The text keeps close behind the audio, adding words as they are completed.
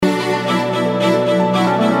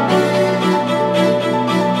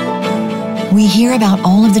hear about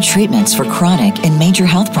all of the treatments for chronic and major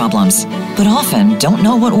health problems, but often don't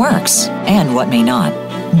know what works and what may not.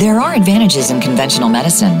 There are advantages in conventional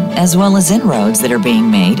medicine, as well as inroads that are being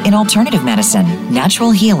made in alternative medicine, natural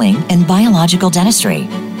healing, and biological dentistry.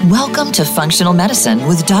 Welcome to Functional Medicine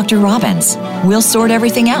with Dr. Robbins. We'll sort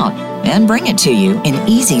everything out and bring it to you in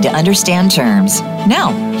easy-to-understand terms.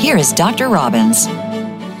 Now, here is Dr. Robbins.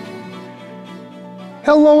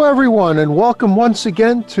 Hello, everyone, and welcome once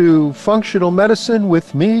again to Functional Medicine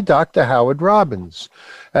with me, Dr. Howard Robbins.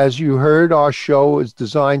 As you heard, our show is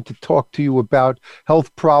designed to talk to you about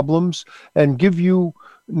health problems and give you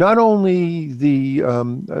not only the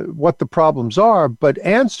what the problems are, but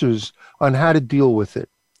answers on how to deal with it.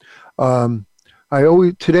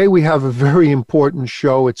 Today we have a very important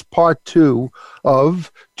show. It's part 2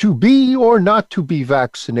 of to be or not to be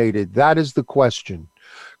vaccinated. That is the question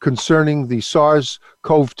concerning the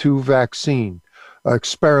SARS-CoV-2 vaccine,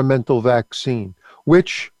 experimental vaccine,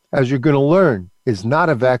 which, as you're going to learn, is not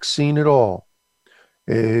a vaccine at all.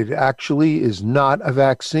 It actually is not a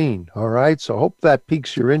vaccine, all right? So I hope that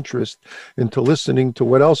piques your interest into listening to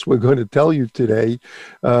what else we're going to tell you today.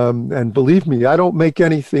 And believe me, I don't make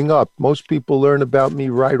anything up. Most people learn about me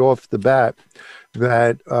right off the bat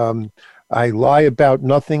that I lie about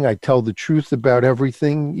nothing. I tell the truth about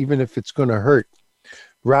everything, even if it's going to hurt,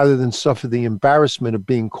 rather than suffer the embarrassment of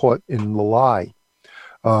being caught in the lie.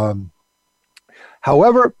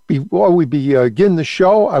 However, before we begin the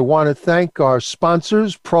show, I want to thank our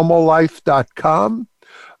sponsors, PromoLife.com.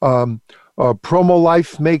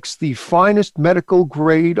 PromoLife makes the finest medical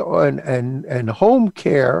grade and home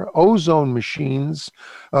care ozone machines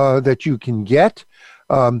that you can get.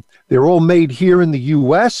 They're all made here in the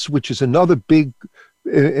U.S., which is another big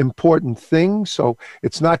important thing. So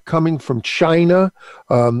it's not coming from China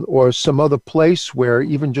or some other place where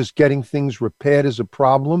even just getting things repaired is a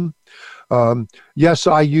problem. Yes,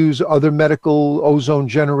 I use other medical ozone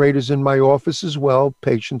generators in my office as well.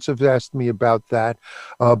 Patients have asked me about that,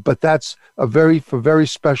 but that's for very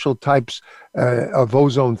special types of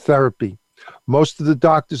ozone therapy. Most of the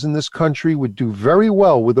doctors in this country would do very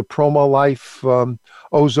well with a PromoLife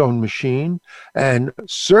ozone machine, and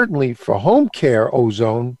certainly for home care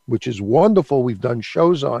ozone, which is wonderful. We've done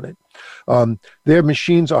shows on it. Their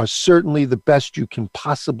machines are certainly the best you can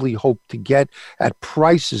possibly hope to get at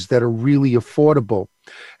prices that are really affordable.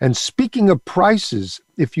 And speaking of prices,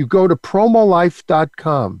 if you go to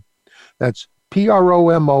promolife.com, that's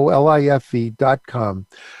PROMOLIFE.com,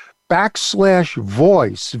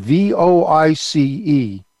 /voice,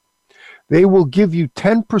 VOICE, they will give you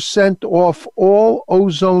 10% off all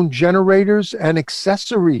ozone generators and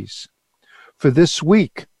accessories for this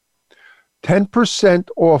week. 10%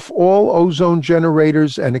 off all ozone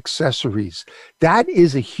generators and accessories. That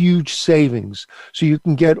is a huge savings. So you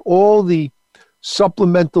can get all the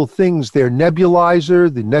supplemental things, their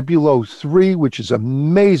nebulizer, the Nebulo 3, which is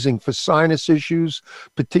amazing for sinus issues,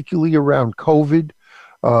 particularly around COVID.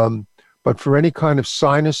 But for any kind of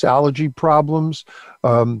sinus allergy problems,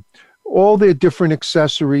 all their different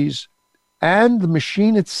accessories, and the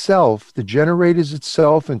machine itself, the generators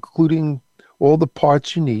itself, including all the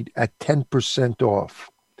parts you need at 10%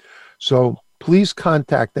 off. So please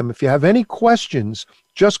contact them. If you have any questions,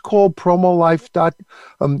 just call PromoLife.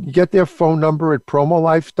 Get their phone number at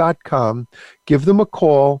promolife.com, give them a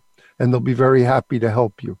call, and they'll be very happy to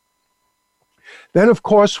help you. Then, of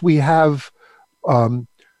course, we have one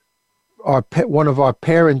of our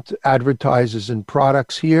parent advertisers and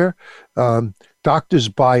products here, Doctor's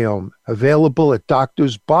Biome, available at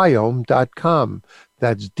doctorsbiome.com.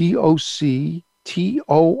 That's DOCTORSBIOME,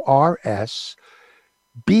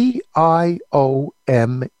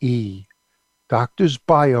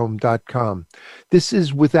 doctorsbiome.com. This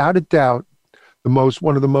is without a doubt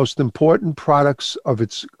one of the most important products of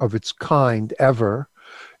its kind ever.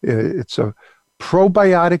 It's a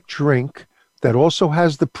probiotic drink that also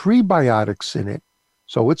has the prebiotics in it.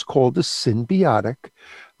 So it's called a symbiotic.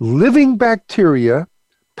 Living bacteria,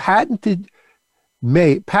 patented,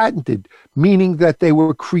 meaning that they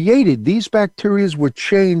were created. These bacteria were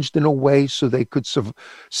changed in a way so they could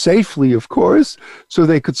safely, of course, so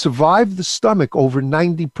they could survive the stomach over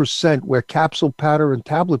 90%, where capsule, powder, and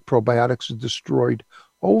tablet probiotics are destroyed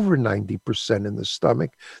over 90% in the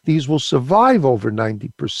stomach. These will survive over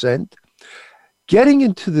 90%. Getting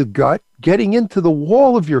into the gut, getting into the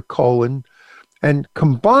wall of your colon, and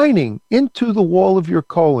combining into the wall of your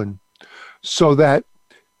colon so that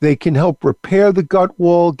they can help repair the gut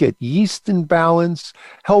wall, get yeast in balance,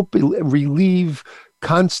 help relieve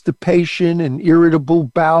constipation and irritable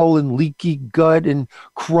bowel and leaky gut and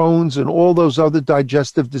Crohn's and all those other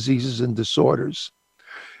digestive diseases and disorders.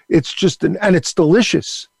 It's just and it's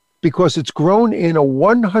delicious because it's grown in a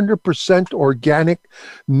 100% organic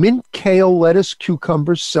mint, kale, lettuce,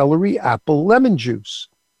 cucumber, celery, apple, lemon juice.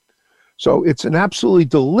 So it's an absolutely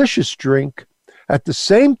delicious drink. At the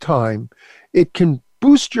same time, it can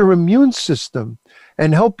boost your immune system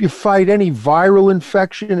and help you fight any viral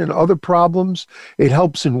infection and other problems. It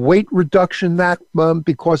helps in weight reduction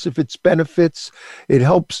because of its benefits. It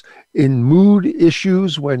helps in mood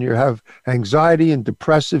issues when you have anxiety and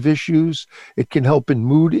depressive issues. It can help in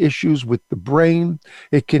mood issues with the brain.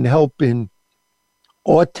 It can help in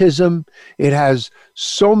autism. It has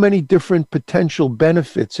so many different potential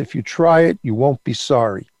benefits. If you try it, you won't be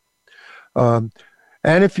sorry. And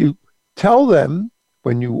if you tell them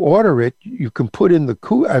when you order it, you can put in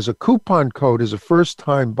as a coupon code as a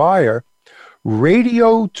first-time buyer,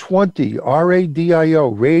 Radio 20, RADIO,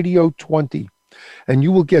 Radio 20, and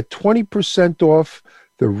you will get 20% off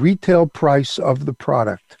the retail price of the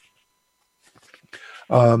product.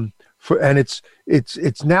 And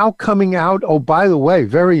it's now coming out. Oh, by the way,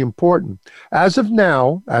 very important. As of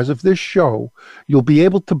now, as of this show, you'll be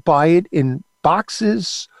able to buy it in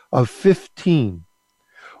boxes of 15.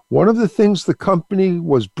 One of the things the company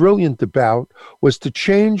was brilliant about was to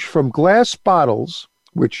change from glass bottles,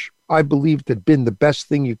 which I believed had been the best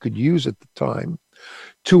thing you could use at the time,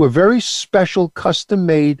 to a very special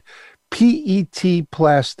custom-made PET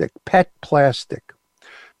plastic, PET plastic.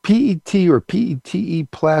 PET or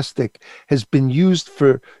PETE plastic has been used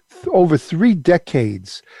for over 3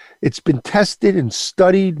 decades. It's been tested and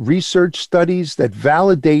studied, research studies that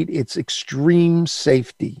validate its extreme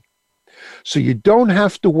safety. So you don't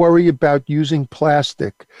have to worry about using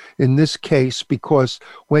plastic in this case, because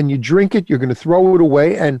when you drink it, you're going to throw it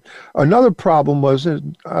away. And another problem was,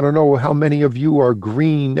 I don't know how many of you are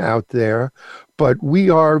green out there, but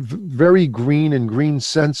we are very green and green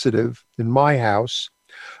sensitive in my house.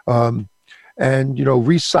 And,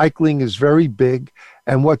 recycling is very big.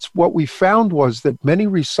 And what we found was that many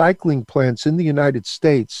recycling plants in the United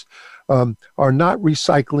States are not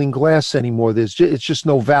recycling glass anymore. It's just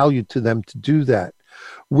no value to them to do that.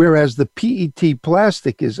 Whereas the PET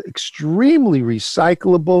plastic is extremely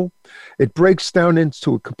recyclable. It breaks down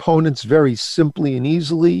into components very simply and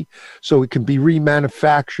easily, so it can be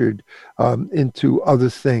remanufactured into other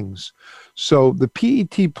things. So the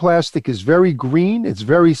PET plastic is very green. It's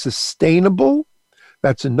very sustainable.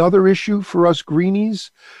 That's another issue for us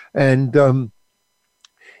greenies. And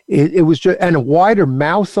it was just, and a wider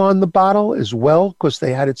mouth on the bottle as well, because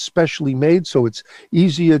they had it specially made, so it's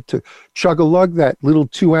easier to chug-a-lug that little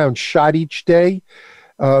 2-ounce shot each day.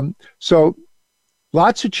 So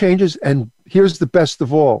lots of changes, and here's the best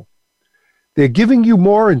of all. They're giving you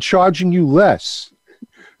more and charging you less.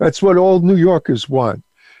 That's what all New Yorkers want.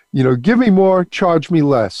 Give me more, charge me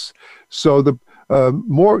less. So the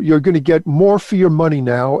more you're going to get more for your money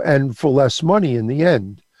now, and for less money in the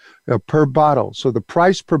end. Per bottle. So the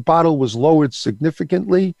price per bottle was lowered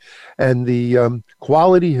significantly, and the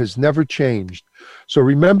quality has never changed. So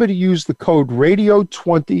remember to use the code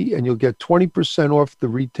RADIO20 and you'll get 20% off the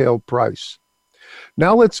retail price.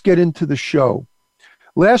 Now let's get into the show.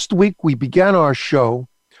 Last week we began our show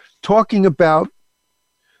talking about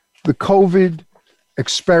the COVID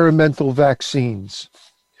experimental vaccines.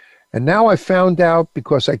 And now I found out,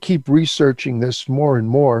 because I keep researching this more and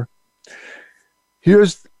more,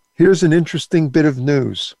 Here's an interesting bit of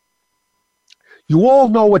news. You all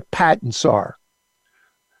know what patents are.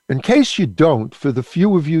 In case you don't, for the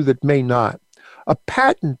few of you that may not, a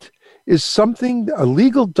patent is a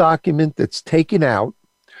legal document that's taken out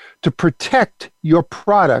to protect your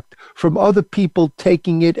product from other people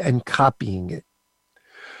taking it and copying it.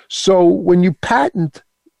 So when you patent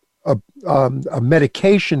a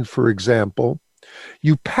medication, for example,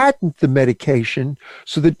 you patent the medication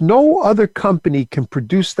so that no other company can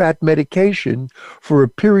produce that medication for a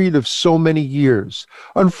period of so many years.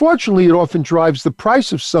 Unfortunately, it often drives the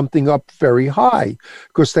price of something up very high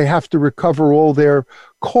because they have to recover all their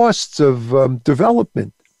costs of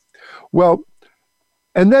development. Well,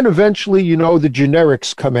 and then eventually, the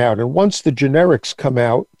generics come out. And once the generics come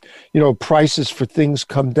out, prices for things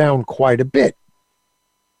come down quite a bit.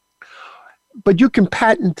 But you can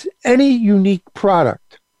patent any unique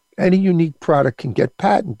product. Any unique product can get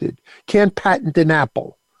patented. Can't patent an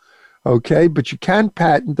apple, okay? But you can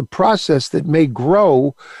patent the process that may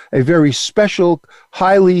grow a very special,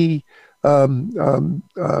 highly an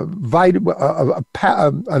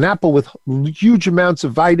apple with huge amounts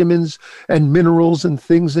of vitamins and minerals and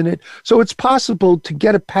things in it. So it's possible to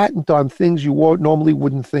get a patent on things you normally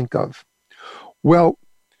wouldn't think of. Well,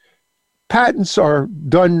 patents are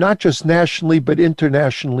done not just nationally, but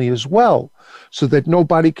internationally as well, so that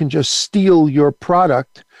nobody can just steal your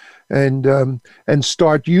product and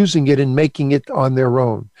start using it and making it on their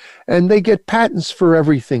own. And they get patents for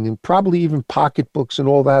everything, and probably even pocketbooks and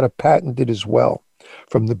all that are patented as well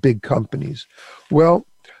from the big companies. Well,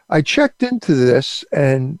 I checked into this,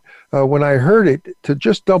 and when I heard it, to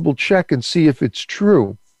just double check and see if it's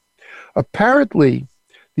true, apparently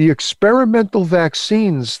the experimental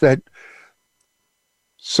vaccines that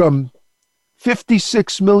some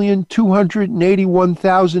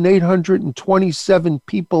 56,281,827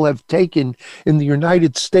 people have taken in the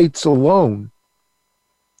United States alone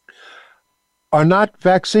are not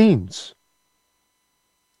vaccines.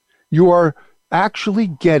 You are actually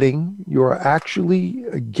getting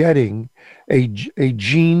a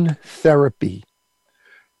gene therapy.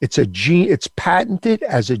 It's patented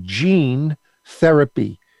as a gene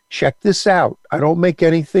therapy. Check this out. I don't make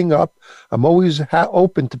anything up. I'm always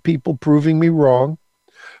open to people proving me wrong,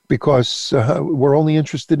 because we're only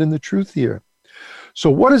interested in the truth here. So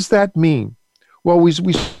what does that mean? Well, we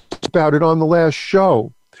talked about it on the last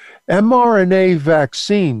show. mRNA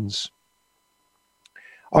vaccines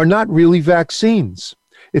are not really vaccines.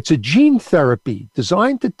 It's a gene therapy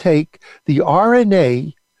designed to take the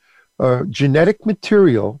RNA, genetic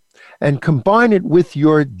material, and combine it with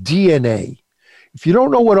your DNA. If you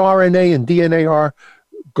don't know what RNA and DNA are,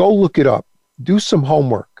 go look it up. Do some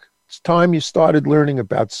homework. It's time you started learning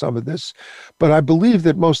about some of this. But I believe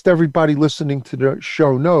that most everybody listening to the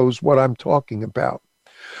show knows what I'm talking about.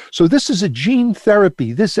 So this is a gene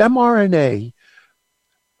therapy. This mRNA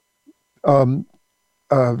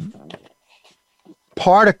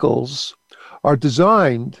particles are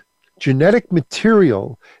designed, genetic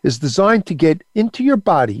material is designed to get into your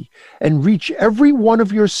body and reach every one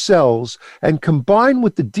of your cells and combine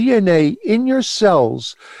with the DNA in your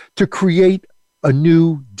cells to create a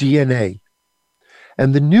new DNA.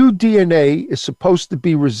 And the new DNA is supposed to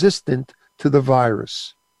be resistant to the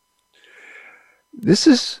virus. This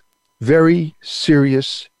is very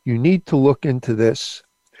serious. You need to look into this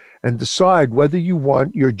and decide whether you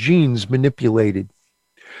want your genes manipulated.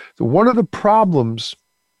 So one of the problems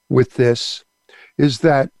with this is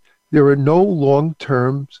that there are no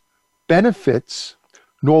long-term benefits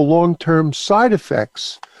nor long-term side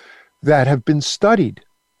effects that have been studied.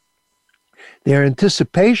 Their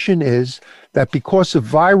anticipation is that because of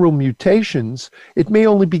viral mutations, it may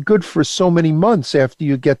only be good for so many months after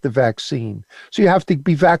you get the vaccine. So you have to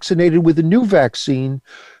be vaccinated with a new vaccine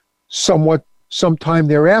sometime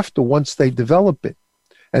thereafter once they develop it,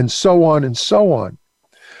 and so on and so on.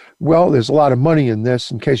 Well, there's a lot of money in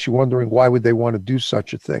this, in case you're wondering why would they want to do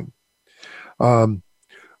such a thing.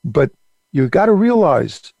 But you've got to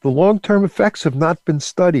realize the long-term effects have not been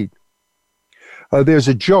studied. There's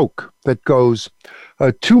a joke that goes,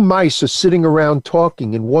 two mice are sitting around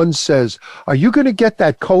talking, and one says, "Are you going to get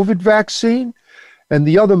that COVID vaccine?" And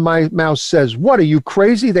the other mouse says, "What, are you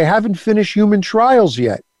crazy? They haven't finished human trials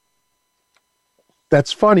yet."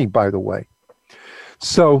 That's funny, by the way.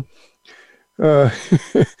 So, that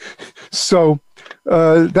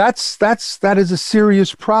is a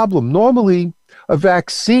serious problem. Normally, a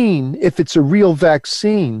vaccine, if it's a real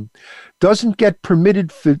vaccine, doesn't get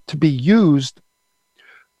permitted to be used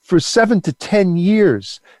for 7 to 10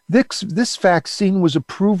 years. This vaccine was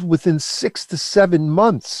approved within 6 to 7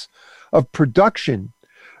 months of production.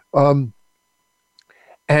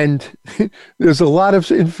 And there's a lot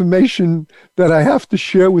of information that I have to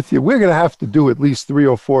share with you. We're going to have to do at least 3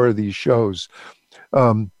 or 4 of these shows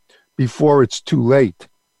before it's too late.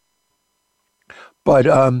 But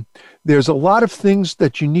there's a lot of things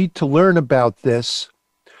that you need to learn about this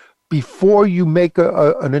before you make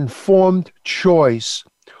an informed choice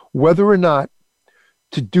whether or not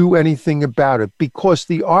to do anything about it. Because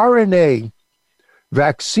the RNA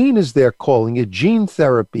vaccine, as they're calling it, gene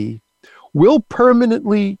therapy, will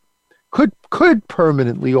could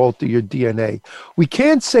permanently alter your DNA. We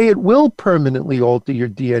can't say it will permanently alter your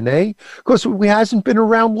DNA because it hasn't been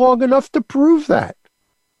around long enough to prove that.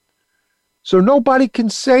 So nobody can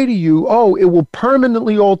say to you, "Oh, it will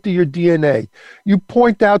permanently alter your DNA." You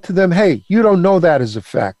point out to them, "Hey, you don't know that as a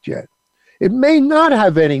fact yet. It may not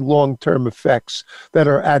have any long-term effects that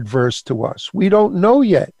are adverse to us. We don't know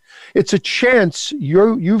yet." It's a chance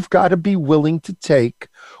you've got to be willing to take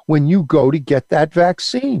when you go to get that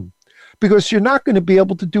vaccine, because you're not going to be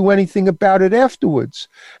able to do anything about it afterwards.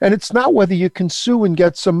 And it's not whether you can sue and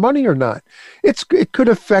get some money or not. It could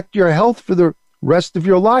affect your health for the rest of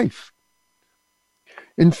your life.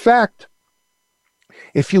 In fact,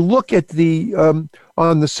 if you look at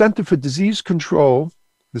on the Center for Disease Control,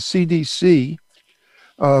 the CDC,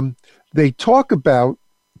 they talk about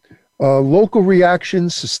local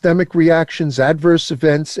reactions, systemic reactions, adverse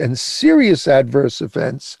events, and serious adverse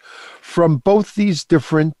events from both these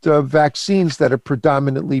different vaccines that are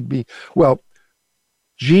predominantly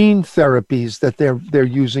gene therapies that they're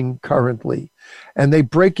using currently. And they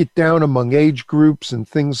break it down among age groups and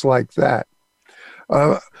things like that.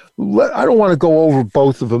 I don't want to go over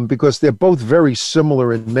both of them because they're both very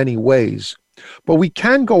similar in many ways. But we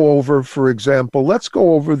can go over, for example, let's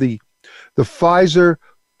go over the Pfizer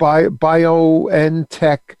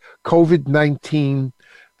BioNTech COVID-19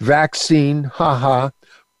 vaccine,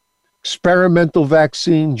 experimental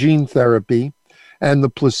vaccine gene therapy, and the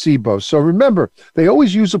placebo. So remember, they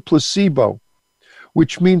always use a placebo,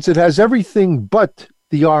 which means it has everything but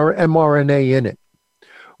the mRNA in it,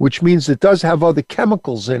 which means it does have other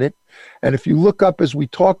chemicals in it. And if you look up, as we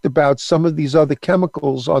talked about, some of these other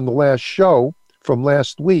chemicals on the last show from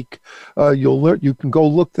last week, you can go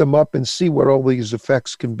look them up and see what all these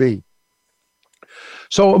effects can be.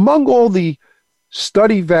 So among all the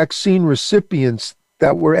study vaccine recipients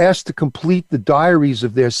that were asked to complete the diaries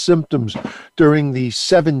of their symptoms during the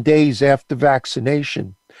 7 days after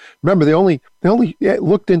vaccination, remember, they only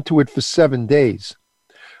looked into it for 7 days.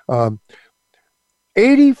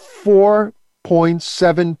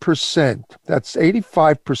 84.7%, that's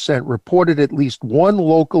 85%, reported at least one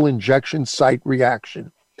local injection site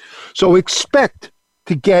reaction. So expect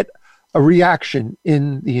to get a reaction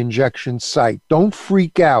in the injection site. Don't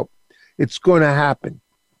freak out. It's going to happen.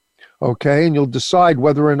 Okay, and you'll decide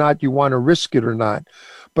whether or not you want to risk it or not.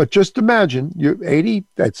 But just imagine,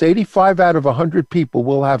 that's 85 out of 100 people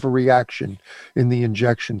will have a reaction in the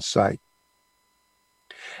injection site.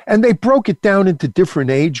 And they broke it down into different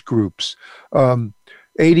age groups.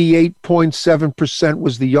 88.7%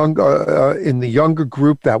 was the in the younger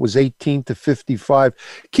group, that was 18 to 55.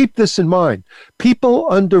 Keep this in mind. People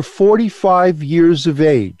under 45 years of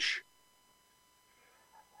age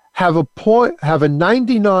have a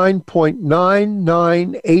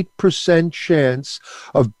 99.998% chance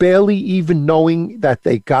of barely even knowing that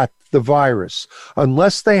they got the virus,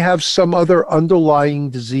 unless they have some other underlying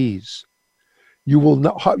disease. You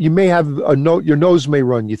may have your nose may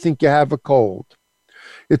run. You think you have a cold.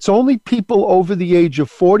 It's only people over the age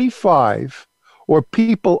of 45 or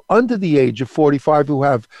people under the age of 45 who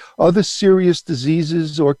have other serious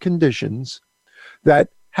diseases or conditions that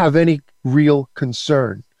have any real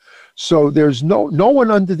concern. So there's no one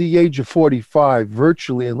under the age of 45,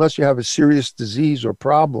 virtually, unless you have a serious disease or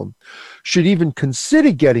problem, should even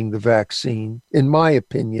consider getting the vaccine, in my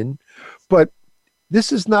opinion. But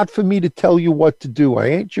this is not for me to tell you what to do. I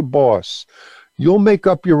ain't your boss. You'll make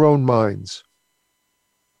up your own minds.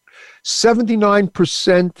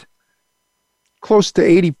 79%, close to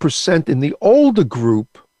 80% in the older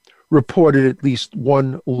group reported at least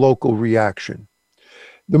one local reaction.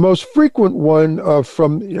 The most frequent one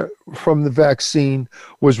from the vaccine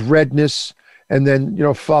was redness, and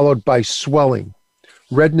then followed by swelling,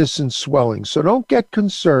 redness and swelling. So don't get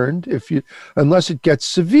concerned unless it gets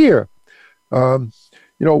severe.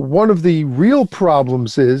 One of the real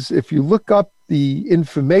problems is if you look up the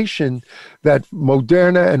information that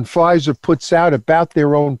Moderna and Pfizer puts out about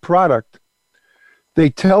their own product, they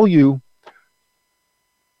tell you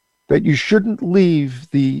that you shouldn't leave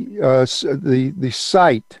the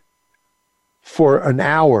site for an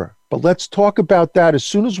hour. But let's talk about that as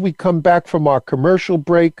soon as we come back from our commercial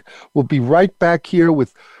break. We'll be right back here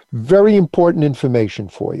with very important information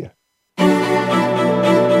for you.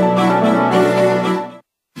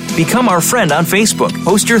 Become our friend on Facebook.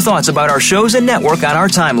 Post your thoughts about our shows and network on our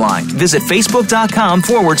timeline. Visit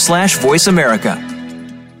facebook.com/Voice America.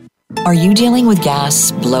 Are you dealing with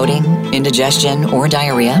gas, bloating, indigestion, or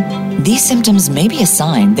diarrhea? These symptoms may be a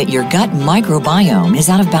sign that your gut microbiome is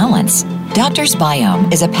out of balance. Doctor's Biome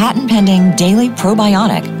is a patent-pending daily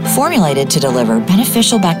probiotic formulated to deliver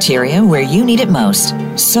beneficial bacteria where you need it most.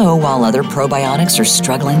 So while other probiotics are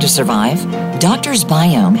struggling to survive, Doctor's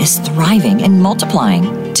Biome is thriving and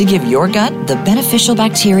multiplying to give your gut the beneficial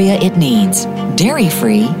bacteria it needs.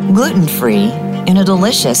 Dairy-free, gluten-free, in a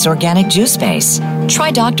delicious organic juice base. Try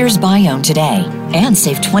Doctor's Biome today and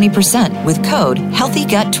save 20% with code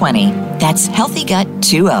HEALTHYGUT20. That's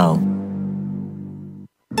HEALTHYGUT20.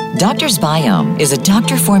 Doctor's Biome is a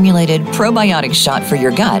doctor-formulated probiotic shot for your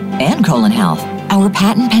gut and colon health. Our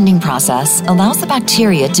patent-pending process allows the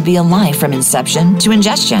bacteria to be alive from inception to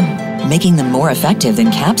ingestion, making them more effective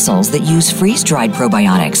than capsules that use freeze-dried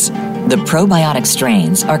probiotics. The probiotic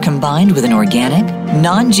strains are combined with an organic,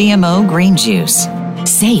 non-GMO green juice.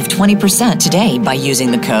 Save 20% today by using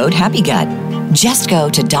the code HAPPYGUT. Just go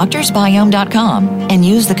to doctorsbiome.com and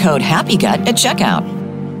use the code HAPPYGUT at checkout.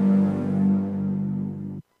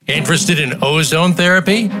 Interested in ozone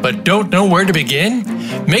therapy, but don't know where to begin?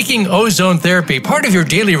 Making ozone therapy part of your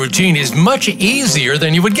daily routine is much easier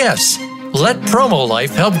than you would guess. Let Promo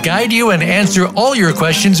Life help guide you and answer all your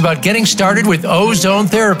questions about getting started with ozone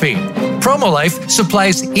therapy. Promo Life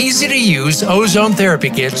supplies easy-to-use ozone therapy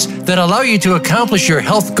kits that allow you to accomplish your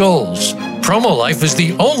health goals. Promo Life is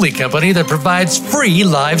the only company that provides free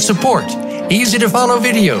live support, easy-to-follow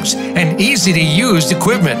videos, and easy-to-use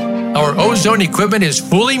equipment. Our ozone equipment is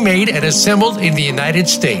fully made and assembled in the United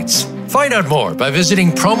States. Find out more by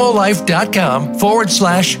visiting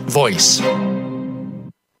promolife.com/voice.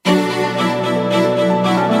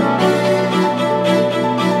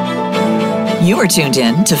 You are tuned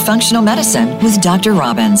in to Functional Medicine with Dr.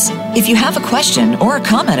 Robbins. If you have a question or a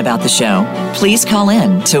comment about the show, please call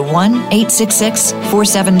in to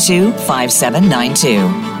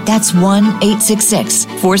 1-866-472-5792. That's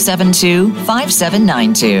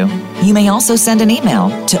 1-866-472-5792. You may also send an email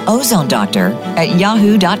to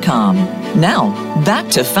ozonedoctor@yahoo.com. Now, back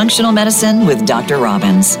to Functional Medicine with Dr.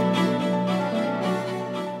 Robbins.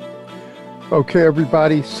 Okay,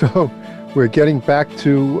 everybody. So we're getting back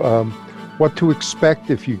to what to expect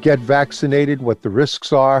if you get vaccinated, what the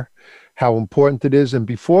risks are, how important it is. And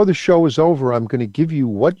before the show is over, I'm going to give you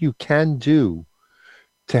what you can do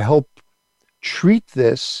to help treat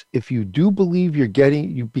this if you do believe you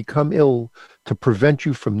become ill, to prevent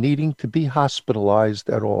you from needing to be hospitalized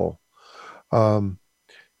at all,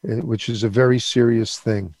 which is a very serious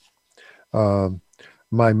thing.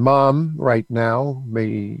 My mom right now,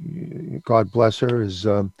 may God bless her, is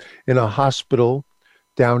in a hospital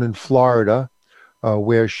down in Florida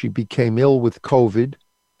where she became ill with COVID,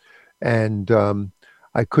 and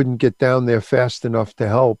I couldn't get down there fast enough to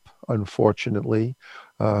help, unfortunately.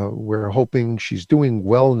 We're hoping she's doing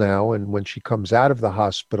well now, and when she comes out of the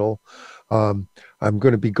hospital, I'm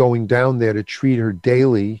going to be going down there to treat her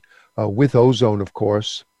daily with ozone, of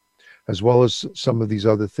course, as well as some of these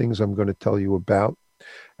other things I'm going to tell you about.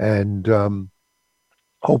 And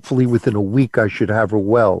hopefully within a week I should have her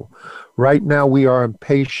well. Right now we are on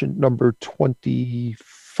patient number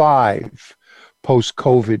 25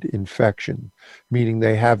 post-COVID infection, meaning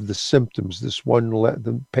they have the symptoms.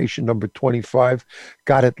 The patient number 25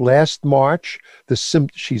 got it last March.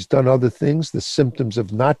 She's done other things. The symptoms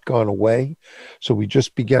have not gone away. So we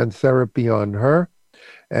just began therapy on her,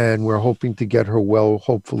 and we're hoping to get her well,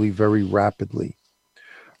 hopefully very rapidly.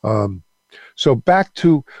 So back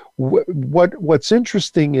to what's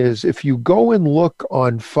interesting is if you go and look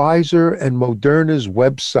on Pfizer and Moderna's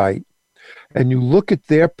website, and you look at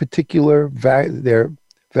their particular their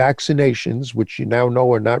vaccinations, which you now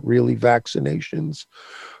know are not really vaccinations,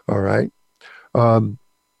 all right,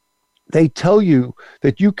 they tell you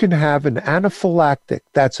that you can have an anaphylactic,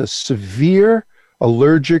 that's a severe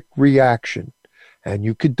allergic reaction, and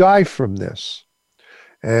you could die from this.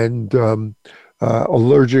 And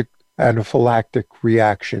allergic anaphylactic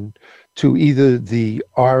reaction to either the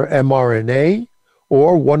mRNA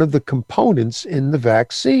or one of the components in the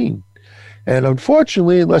vaccine. And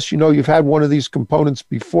unfortunately, unless you know you've had one of these components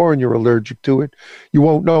before and you're allergic to it, you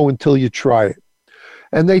won't know until you try it.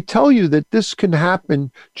 And they tell you that this can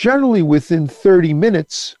happen generally within 30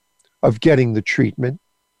 minutes of getting the treatment,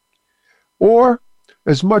 or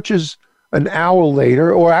as much as an hour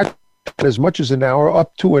later, or as much as an hour,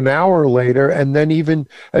 up to an hour later, and then even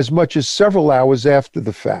as much as several hours after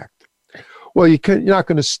the fact. Well, you're not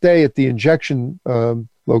going to stay at the injection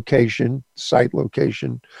site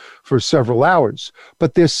location for several hours,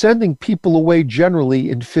 but they're sending people away generally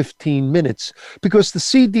in 15 minutes because the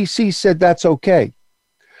CDC said that's okay.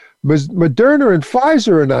 Moderna and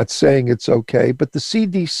Pfizer are not saying it's okay, but the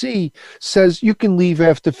CDC says you can leave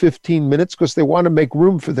after 15 minutes because they want to make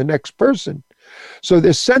room for the next person. So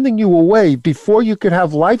they're sending you away before you could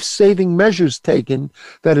have life-saving measures taken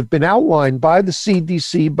that have been outlined by the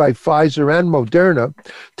CDC, by Pfizer and Moderna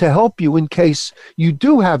to help you in case you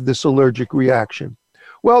do have this allergic reaction.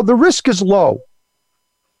 Well, the risk is low.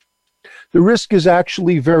 The risk is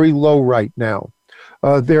actually very low right now.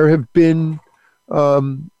 There have been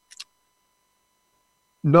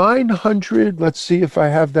 900, let's see if I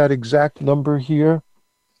have that exact number here.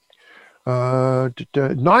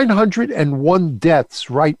 901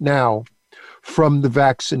 deaths right now from the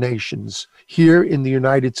vaccinations here in the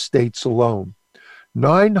United States alone.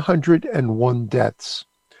 901 deaths.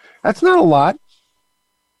 That's not a lot.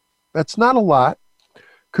 That's not a lot,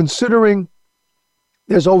 considering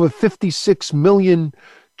there's over 56 million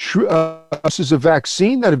doses of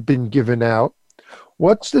vaccine that have been given out.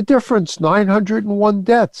 What's the difference? 901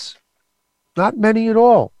 deaths. Not many at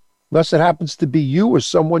all. Unless it happens to be you or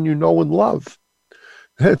someone you know and love.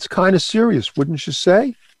 That's kind of serious, wouldn't you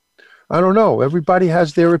say? I don't know. Everybody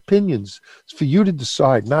has their opinions. It's for you to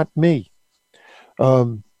decide, not me.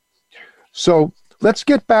 So let's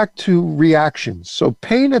get back to reactions. So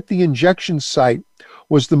pain at the injection site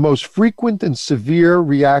was the most frequent and severe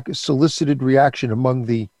solicited reaction among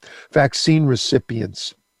the vaccine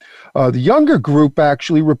recipients. The younger group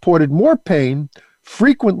actually reported more pain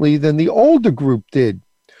frequently than the older group did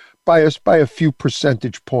by a few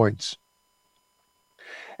percentage points.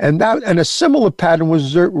 And a similar pattern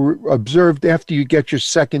was observed after you get your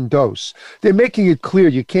second dose. They're making it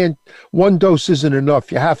clear one dose isn't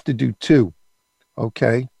enough. You have to do two.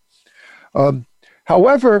 Okay.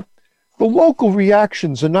 However, the local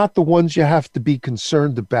reactions are not the ones you have to be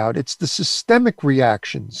concerned about. It's the systemic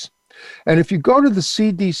reactions. And if you go to the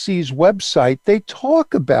CDC's website, they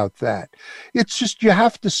talk about that. It's just you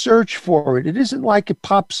have to search for it. It isn't like it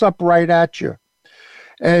pops up right at you.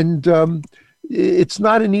 And it's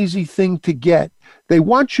not an easy thing to get. They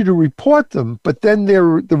want you to report them, but then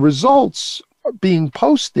the results being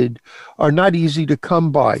posted are not easy to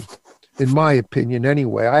come by, in my opinion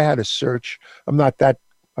anyway. I had to search. I'm not that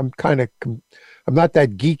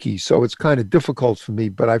geeky, so it's kind of difficult for me,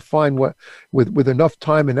 but I find with enough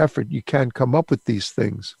time and effort, you can come up with these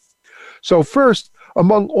things. So first,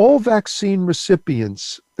 among all vaccine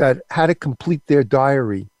recipients that had to complete their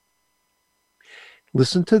diary,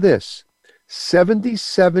 listen to this,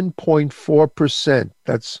 77.4%,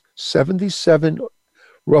 that's 77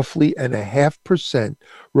 roughly and a half percent,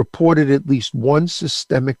 reported at least one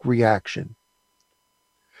systemic reaction.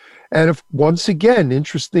 And once again,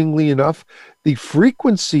 interestingly enough, the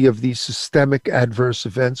frequency of these systemic adverse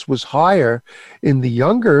events was higher in the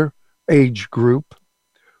younger age group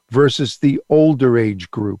versus the older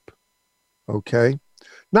age group. Okay?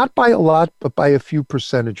 Not by a lot, but by a few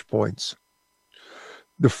percentage points.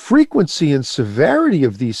 The frequency and severity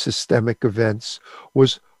of these systemic events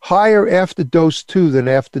was higher after dose 2 than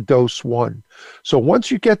after dose 1. So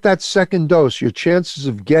once you get that second dose, your chances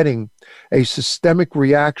of getting a systemic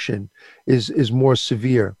reaction is more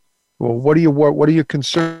severe. Well, what are you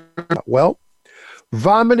concerned about? Well,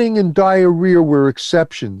 vomiting and diarrhea were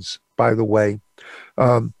exceptions, by the way,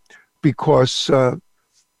 because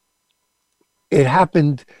it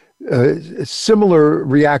happened. Similar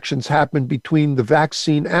reactions happened between the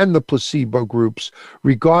vaccine and the placebo groups,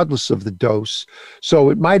 regardless of the dose.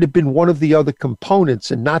 So it might have been one of the other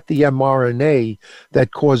components and not the mRNA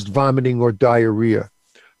that caused vomiting or diarrhea.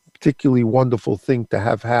 Particularly wonderful thing to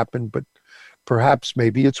have happen, but perhaps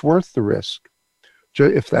maybe it's worth the risk,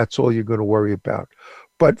 if that's all you're going to worry about.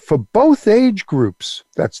 But for both age groups,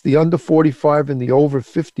 that's the under 45 and the over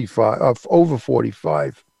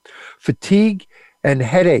 45, fatigue and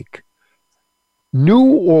headache, new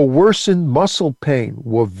or worsened muscle pain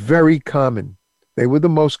were very common. They were the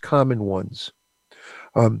most common ones.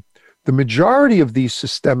 The majority of these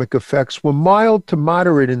systemic effects were mild to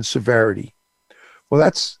moderate in severity. Well,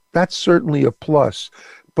 that's certainly a plus,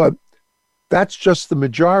 but that's just the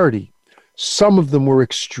majority. Some of them were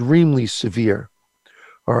extremely severe.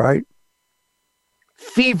 All right.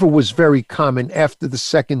 Fever was very common after the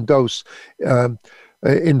second dose in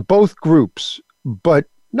both groups, but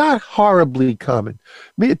not horribly common.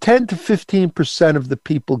 10 to 15% of the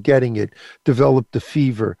people getting it developed a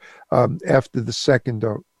fever after the second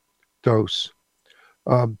dose.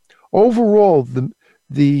 Overall,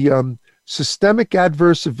 the systemic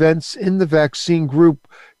adverse events in the vaccine group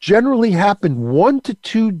generally happened 1 to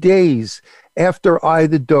 2 days after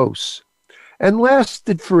either dose and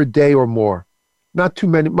lasted for a day or more. Not too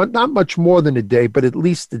many, not much more than a day, but at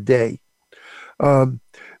least a day.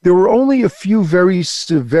 There were only a few very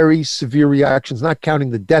severe reactions, not counting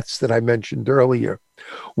the deaths that I mentioned earlier,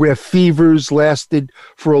 where fevers lasted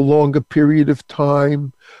for a longer period of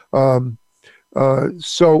time.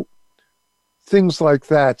 So things like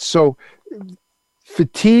that. So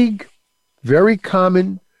fatigue, very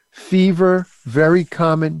common. Fever, very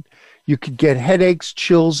common. You could get headaches,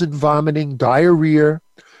 chills, and vomiting, diarrhea.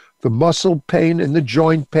 The muscle pain and the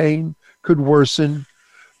joint pain could worsen.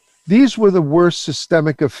 These were the worst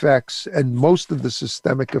systemic effects and most of the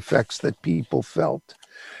systemic effects that people felt.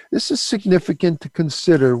 This is significant to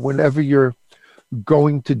consider whenever you're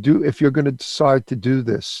going to if you're going to decide to do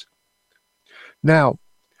this. Now,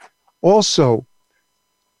 also,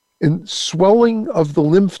 in swelling of the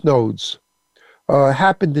lymph nodes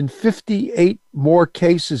happened in 58 more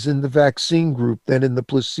cases in the vaccine group than in the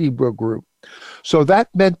placebo group. So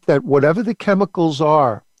that meant that whatever the chemicals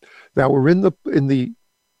are that were in the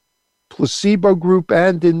placebo group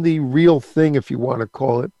and in the real thing, if you want to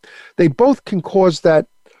call it, they both can cause that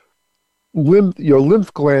your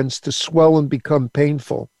lymph glands to swell and become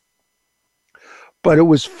painful. but it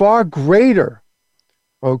was far greater,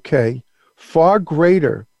 okay, far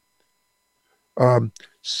greater.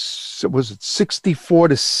 Was it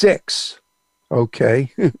 64-6,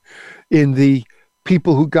 okay, in the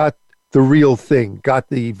people who got the real thing, got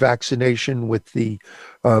the vaccination with the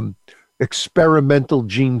experimental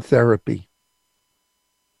gene therapy.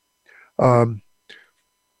 And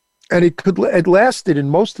it lasted in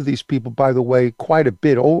most of these people, by the way, quite a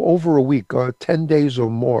bit, over a week, 10 days or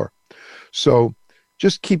more. So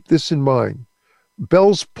just keep this in mind.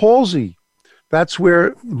 Bell's palsy, that's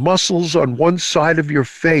where muscles on one side of your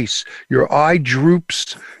face, your eye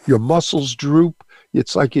droops, your muscles droop.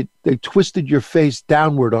 It's like they twisted your face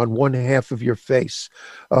downward on one half of your face.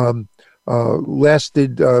 Happened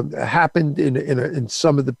in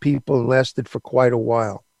some of the people and lasted for quite a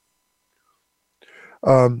while.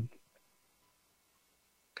 And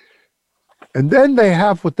then they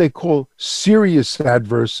have what they call serious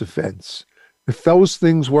adverse events, if those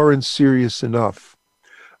things weren't serious enough.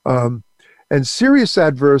 And serious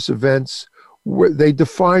adverse events, they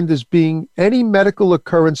defined as being any medical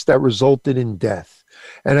occurrence that resulted in death.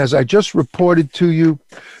 And as I just reported to you,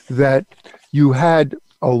 that you had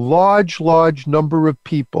a large number of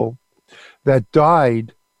people that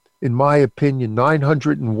died, in my opinion,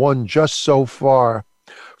 901 just so far,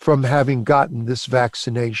 from having gotten this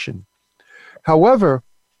vaccination. However,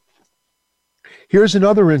 here's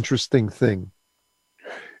another interesting thing.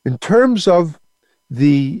 In terms of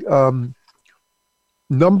the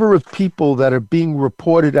number of people that are being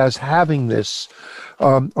reported as having this,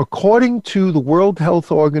 according to the World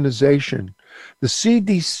Health Organization, the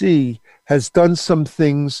CDC has done some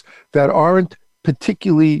things that aren't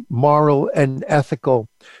particularly moral and ethical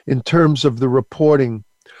in terms of the reporting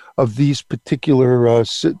of these particular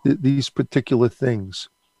things.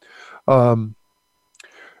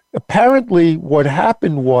 Apparently, what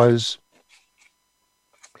happened was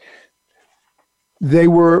they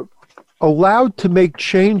were allowed to make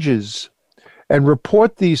changes and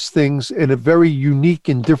report these things in a very unique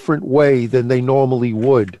and different way than they normally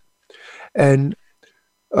would. And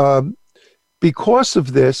because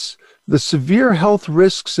of this, the severe health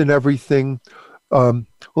risks and everything,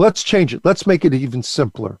 let's change it. Let's make it even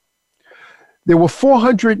simpler. There were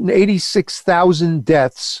 486,000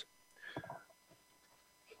 deaths,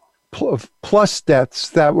 plus deaths,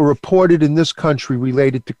 that were reported in this country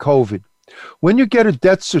related to COVID. When you get a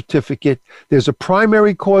death certificate, there's a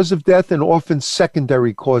primary cause of death and often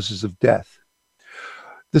secondary causes of death.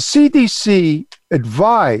 The CDC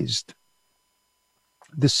advised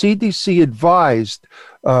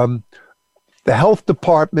the health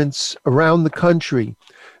departments around the country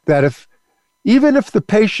that even if the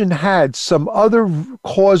patient had some other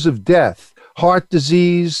cause of death, heart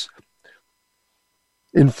disease,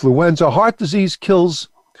 influenza, heart disease kills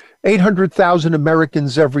 800,000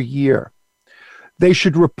 Americans every year. They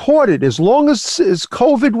should report it as long as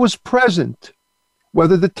COVID was present,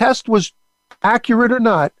 whether the test was accurate or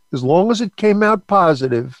not, as long as it came out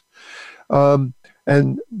positive, and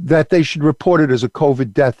that they should report it as a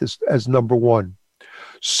COVID death as number one.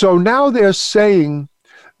 So now they're saying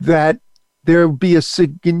that there will be a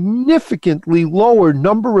significantly lower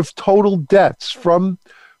number of total deaths from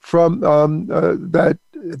that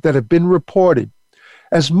have been reported.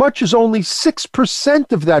 As much as only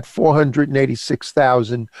 6% of that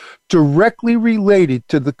 486,000 directly related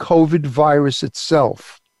to the COVID virus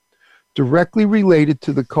itself. Directly related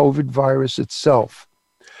to the COVID virus itself.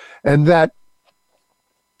 And that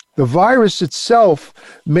the virus itself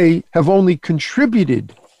may have only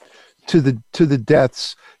contributed to the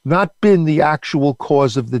deaths, not been the actual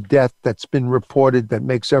cause of the death that's been reported that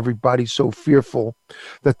makes everybody so fearful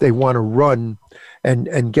that they want to run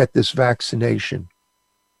and get this vaccination.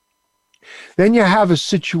 Then you have a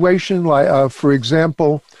situation like, for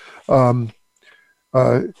example, a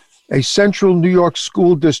central New York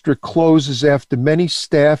school district closes after many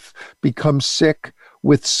staff become sick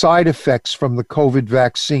with side effects from the COVID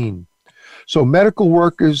vaccine. So medical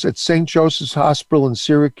workers at St. Joseph's Hospital in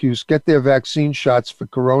Syracuse get their vaccine shots for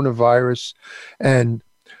coronavirus, and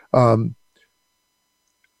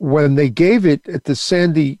when they gave it at the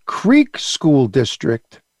Sandy Creek School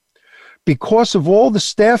District, because of all the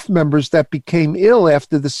staff members that became ill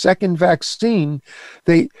after the second vaccine,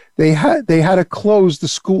 they had to close the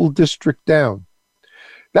school district down.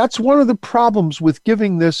 That's one of the problems with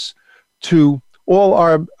giving this to all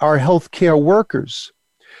our healthcare workers.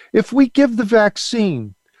 If we give the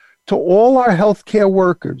vaccine to all our healthcare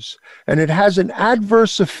workers and it has an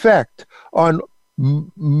adverse effect on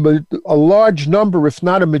a large number, if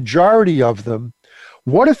not a majority of them,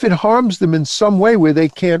 what if it harms them in some way where they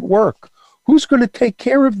can't work? Who's going to take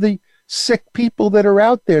care of the sick people that are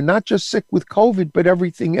out there, not just sick with COVID, but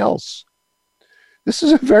everything else. This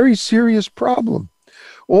is a very serious problem,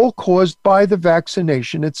 all caused by the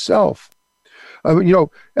vaccination itself.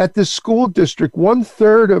 At this school district,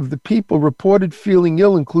 1/3 of the people reported feeling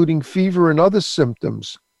ill, including fever and other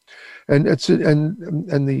symptoms. And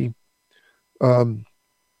the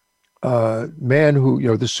man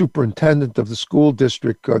who, the superintendent of the school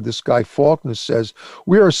district, this guy Faulkner, says,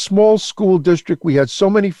 "We're a small school district. We had so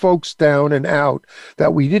many folks down and out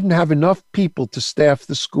that we didn't have enough people to staff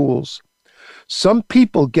the schools. Some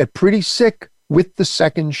people get pretty sick with the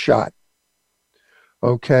second shot."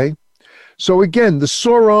 Okay? So again, the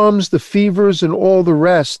sore arms, the fevers, and all the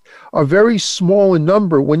rest are very small in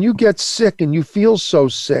number. When you get sick and you feel so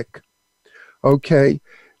sick, okay,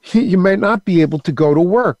 you may not be able to go to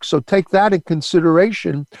work. So take that in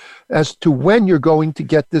consideration as to when you're going to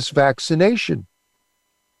get this vaccination.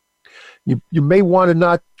 You may want to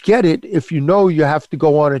not get it if you know you have to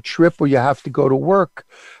go on a trip or you have to go to work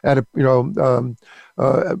at a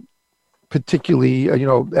particularly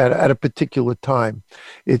at a particular time.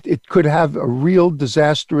 It could have a real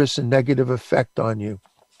disastrous and negative effect on you.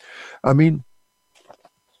 I mean,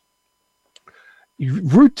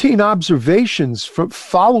 routine observations from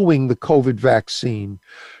following the COVID vaccine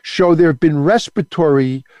show there have been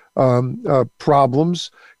respiratory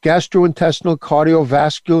problems, gastrointestinal,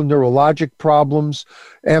 cardiovascular, neurologic problems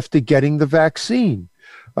after getting the vaccine.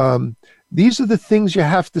 These are the things you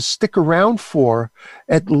have to stick around for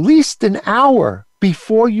at least an hour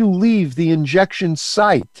before you leave the injection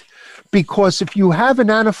site. Because if you have an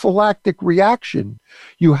anaphylactic reaction,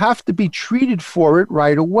 you have to be treated for it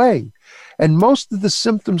right away. And most of the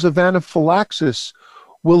symptoms of anaphylaxis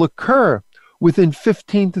will occur within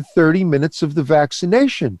 15 to 30 minutes of the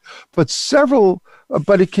vaccination. But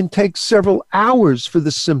it can take several hours for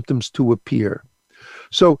the symptoms to appear.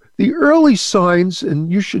 So the early signs,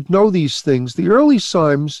 and you should know these things, the early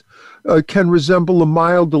signs can resemble a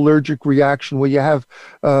mild allergic reaction where you have,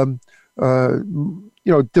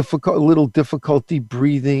 little difficulty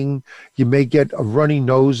breathing. You may get a runny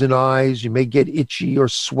nose and eyes. You may get itchy or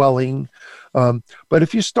swelling. But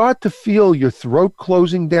if you start to feel your throat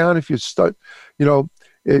closing down, if you start,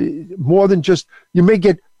 more than just, you may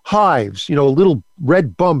get hives, little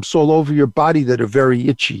red bumps all over your body that are very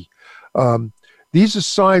itchy. These are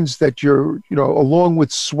signs that you're, along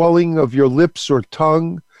with swelling of your lips or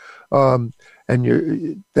tongue, and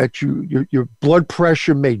your blood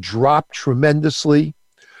pressure may drop tremendously.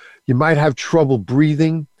 You might have trouble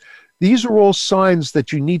breathing. These are all signs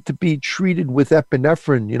that you need to be treated with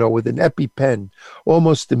epinephrine, with an EpiPen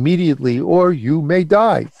almost immediately, or you may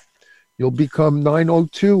die. You'll become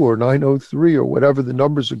 902 or 903 or whatever the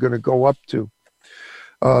numbers are going to go up to.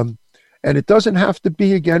 And it doesn't have to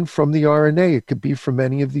be, again, from the RNA. It could be from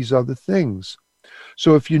any of these other things.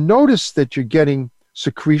 So if you notice that you're getting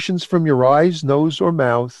secretions from your eyes, nose, or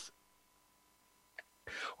mouth,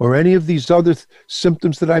 or any of these other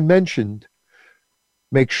symptoms that I mentioned,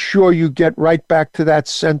 make sure you get right back to that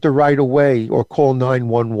center right away or call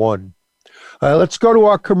 911. Let's go to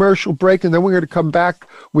our commercial break, and then we're going to come back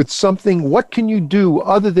with something. What can you do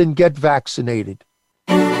other than get vaccinated?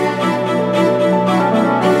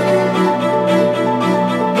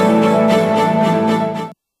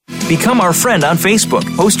 Become our friend on Facebook.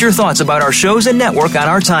 Post your thoughts about our shows and network on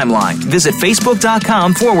our timeline. Visit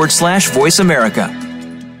facebook.com/Voice America.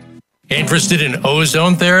 Interested in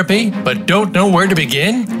ozone therapy, but don't know where to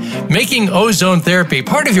begin? Making ozone therapy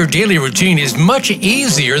part of your daily routine is much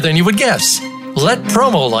easier than you would guess. Let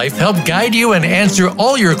PromoLife help guide you and answer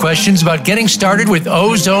all your questions about getting started with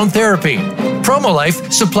ozone therapy.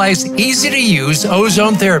 PromoLife supplies easy-to-use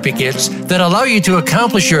ozone therapy kits that allow you to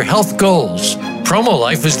accomplish your health goals.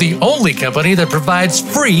 PromoLife is the only company that provides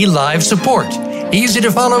free live support,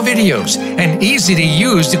 easy-to-follow videos, and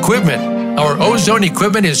easy-to-use equipment. Our ozone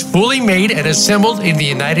equipment is fully made and assembled in the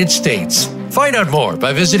United States. Find out more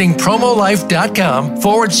by visiting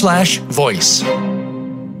promolife.com/voice.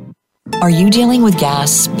 Are you dealing with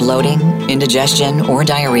gas, bloating, indigestion, or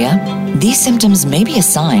diarrhea? These symptoms may be a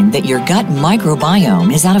sign that your gut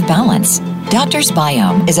microbiome is out of balance. Doctor's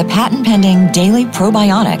Biome is a patent-pending daily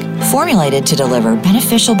probiotic formulated to deliver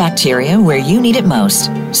beneficial bacteria where you need it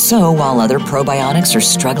most. So while other probiotics are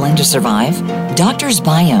struggling to survive, Doctor's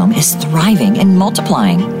Biome is thriving and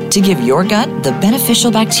multiplying to give your gut the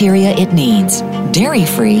beneficial bacteria it needs.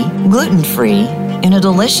 Dairy-free, gluten-free, in a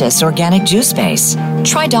delicious organic juice base.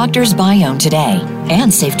 Try Doctor's Biome today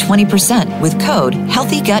and save 20% with code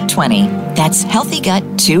HEALTHYGUT20. That's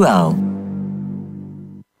HEALTHYGUT20.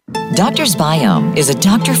 Doctor's Biome is a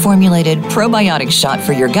doctor-formulated probiotic shot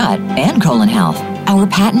for your gut and colon health. Our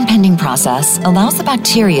patent-pending process allows the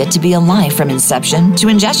bacteria to be alive from inception to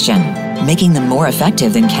ingestion, making them more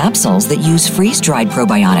effective than capsules that use freeze-dried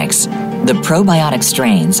probiotics. The probiotic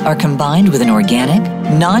strains are combined with an organic,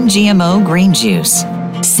 non-GMO green juice.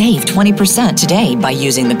 Save 20% today by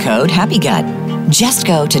using the code HAPPYGUT. Just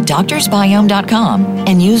go to doctorsbiome.com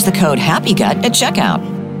and use the code HAPPYGUT at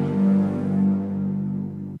checkout.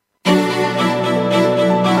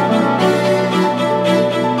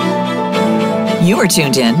 You are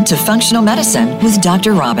tuned in to Functional Medicine with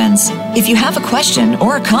Dr. Robbins. If you have a question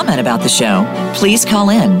or a comment about the show, please call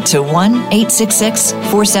in to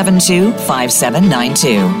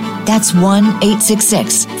 1-866-472-5792. That's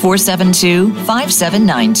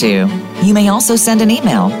 1-866-472-5792. You may also send an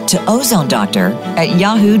email to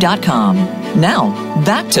ozonedoctor@yahoo.com. Now,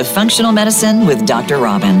 back to Functional Medicine with Dr.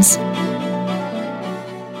 Robbins.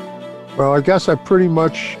 Well, I guess I pretty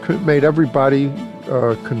much made everybody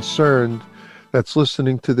concerned that's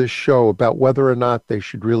listening to this show about whether or not they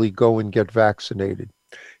should really go and get vaccinated.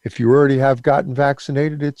 If you already have gotten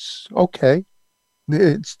vaccinated, it's okay.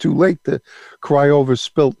 It's too late to cry over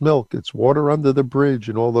spilt milk. It's water under the bridge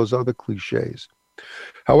and all those other cliches.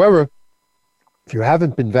 However, if you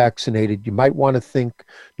haven't been vaccinated, you might want to think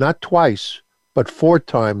not twice, but 4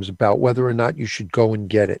 times about whether or not you should go and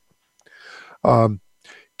get it.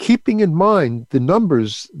 Keeping in mind the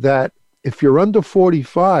numbers that if you're under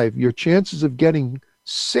 45, your chances of getting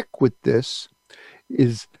sick with this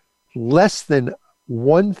is less than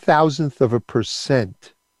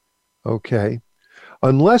 0.001%. Okay?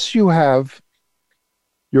 Unless you're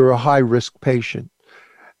a high-risk patient.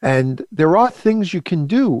 And there are things you can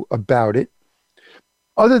do about it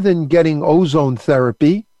other than getting ozone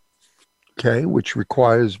therapy, okay, which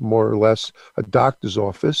requires more or less a doctor's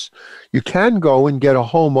office. You can go and get a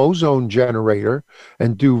home ozone generator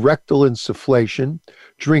and do rectal insufflation,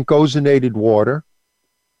 drink ozonated water.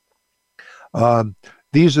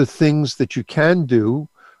 These are things that you can do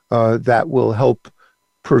that will help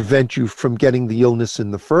prevent you from getting the illness in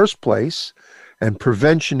the first place. And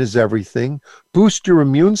prevention is everything. Boost your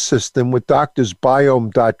immune system with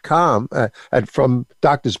doctorsbiome.com, from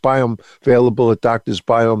Doctors Biome, available at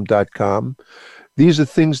doctorsbiome.com. These are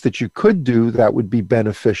things that you could do that would be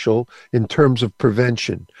beneficial in terms of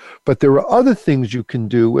prevention. But there are other things you can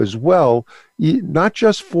do as well, not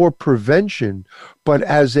just for prevention, but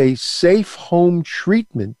as a safe home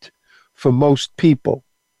treatment for most people.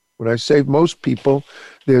 When I say most people,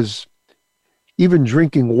 even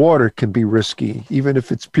drinking water can be risky, even if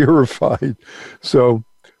it's purified. So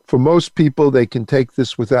for most people, they can take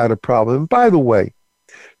this without a problem. And by the way,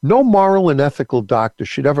 no moral and ethical doctor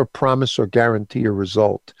should ever promise or guarantee a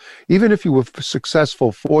result. Even if you were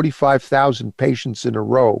successful 45,000 patients in a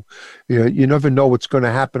row, you never know what's going to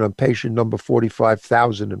happen on patient number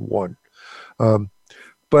 45,001.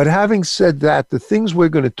 But having said that, the things we're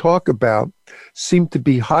going to talk about seem to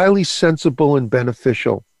be highly sensible and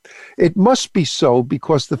beneficial. It must be so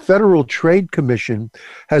because the Federal Trade Commission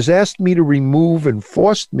has asked me to remove and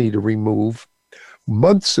forced me to remove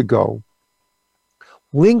months ago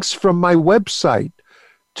links from my website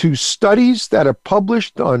to studies that are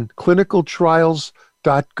published on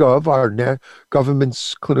clinicaltrials.gov, our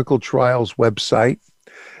government's clinical trials website,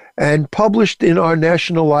 and published in our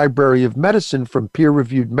National Library of Medicine from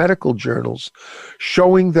peer-reviewed medical journals,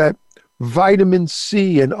 showing that vitamin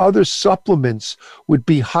C and other supplements would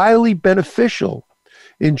be highly beneficial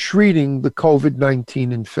in treating the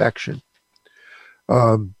COVID-19 infection.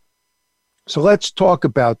 So let's talk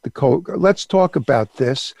about let's talk about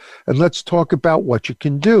this, and let's talk about what you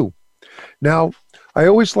can do. Now, I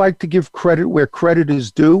always like to give credit where credit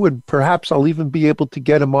is due, and perhaps I'll even be able to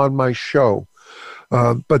get him on my show.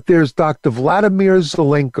 But there's Dr. Vladimir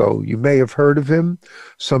Zelenko. You may have heard of him.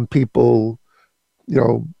 Some people,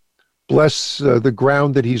 bless the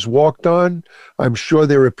ground that he's walked on. I'm sure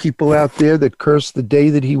there are people out there that curse the day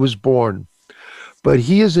that he was born. But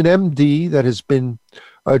he is an MD that has been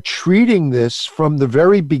treating this from the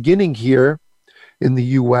very beginning here in the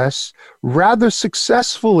U.S. rather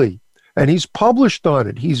successfully. And he's published on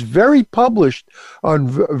it. He's very published on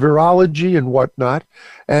virology and whatnot.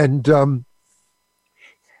 And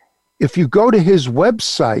if you go to his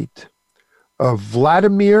website,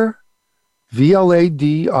 Vladimir,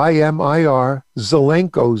 Vladimir,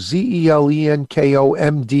 Zelenko,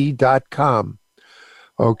 ZELENKOMD.com.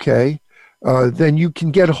 Okay. Then you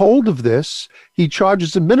can get hold of this. He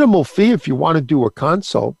charges a minimal fee if you want to do a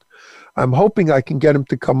consult. I'm hoping I can get him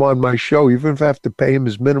to come on my show. Even if I have to pay him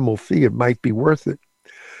his minimal fee, it might be worth it.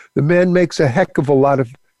 The man makes a heck of a lot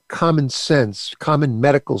of common sense, common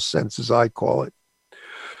medical sense, as I call it.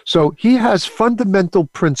 So he has fundamental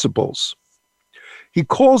principles. He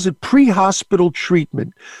calls it pre-hospital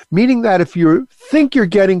treatment, meaning that if you think you're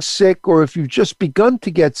getting sick or if you've just begun to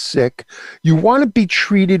get sick, you want to be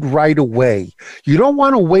treated right away. You don't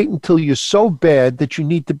want to wait until you're so bad that you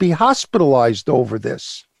need to be hospitalized over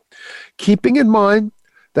this. Keeping in mind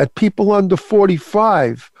that people under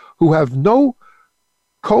 45 who have no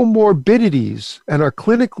comorbidities and are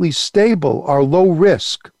clinically stable are low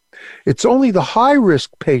risk. It's only the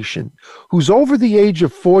high-risk patient who's over the age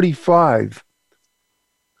of 45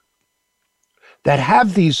 that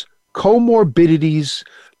have these comorbidities,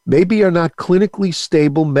 maybe are not clinically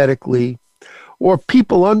stable medically, or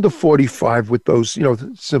people under 45 with those,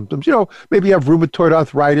 symptoms. Maybe you have rheumatoid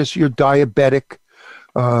arthritis, you're diabetic,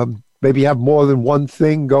 maybe you have more than one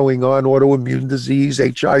thing going on, autoimmune disease,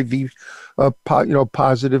 HIV,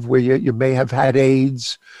 positive, where you may have had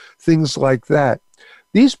AIDS, things like that.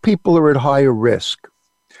 These people are at higher risk.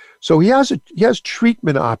 So he has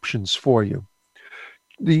treatment options for you.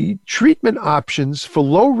 The treatment options for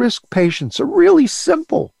low-risk patients are really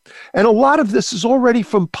simple. And a lot of this is already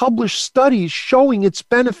from published studies showing its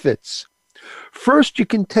benefits. First, you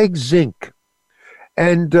can take zinc.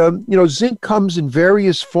 And, zinc comes in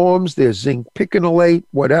various forms. There's zinc piconolate,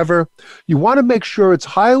 whatever. You want to make sure it's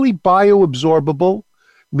highly bioabsorbable,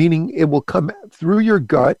 meaning it will come through your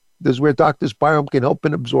gut. This is where Doctor's Biome can help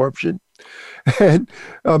in absorption. And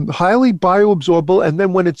highly bioabsorbable, and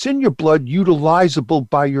then when it's in your blood, utilizable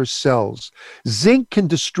by your cells. Zinc can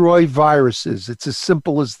destroy viruses. It's as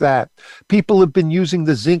simple as that. People have been using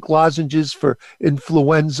the zinc lozenges for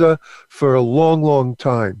influenza for a long, long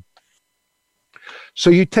time.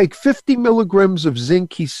 So you take 50 milligrams of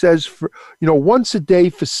zinc, he says, for once a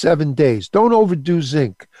day for 7 days. Don't overdo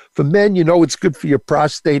zinc. For men, it's good for your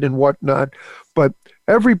prostate and whatnot, but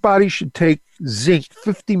everybody should take zinc,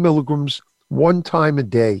 50 milligrams, one time a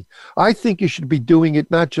day. I think you should be doing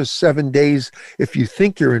it not just 7 days if you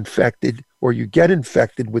think you're infected or you get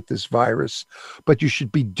infected with this virus, but you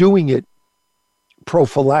should be doing it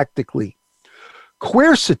prophylactically.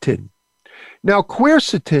 Quercetin. Now,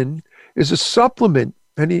 quercetin is a supplement,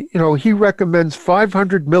 and he recommends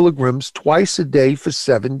 500 milligrams twice a day for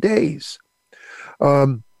 7 days.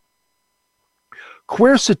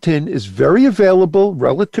 Quercetin is very available,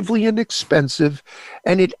 relatively inexpensive,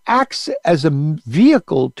 and it acts as a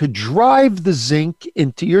vehicle to drive the zinc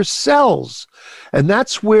into your cells. And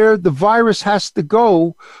that's where the virus has to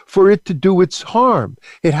go for it to do its harm.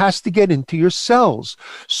 It has to get into your cells.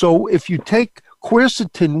 So if you take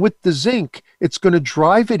quercetin with the zinc, it's going to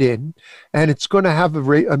drive it in, and it's going to have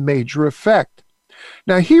a major effect.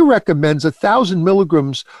 Now, he recommends 1,000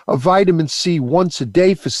 milligrams of vitamin C once a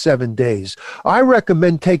day for 7 days. I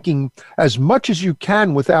recommend taking as much as you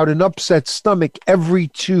can without an upset stomach every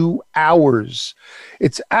 2 hours.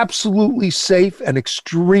 It's absolutely safe and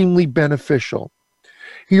extremely beneficial.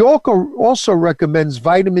 He also recommends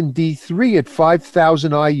vitamin D3 at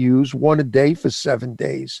 5,000 IUs, one a day for 7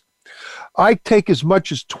 days. I take as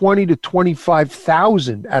much as 20 to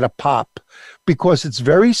 25,000 at a pop because it's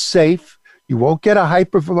very safe. You won't get a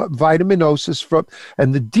hypervitaminosis from,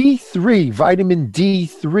 and the D3, vitamin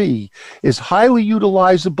D3, is highly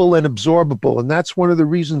utilizable and absorbable. And that's one of the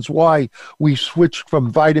reasons why we switched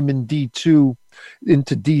from vitamin D2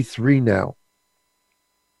 into D3 now.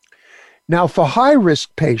 Now, for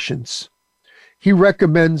high-risk patients, he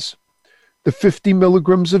recommends the 50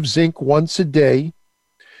 milligrams of zinc once a day,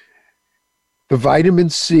 the vitamin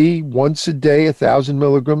C once a day, 1,000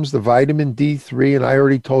 milligrams, the vitamin D3, and I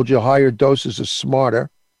already told you higher doses are smarter.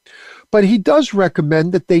 But he does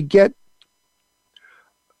recommend that they get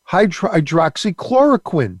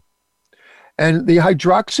hydroxychloroquine. And the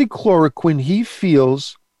hydroxychloroquine, he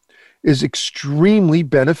feels, is extremely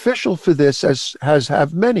beneficial for this, as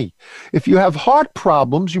have many. If you have heart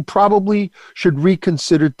problems, you probably should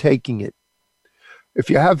reconsider taking it. If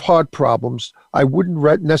you have heart problems, I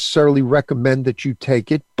wouldn't necessarily recommend that you take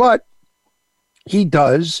it, but he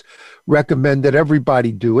does recommend that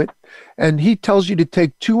everybody do it. And he tells you to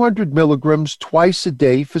take 200 milligrams twice a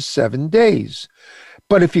day for 7 days.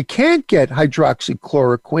 But if you can't get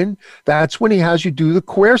hydroxychloroquine, that's when he has you do the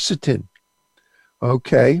quercetin.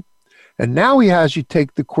 Okay. And now he has you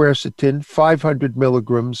take the quercetin, 500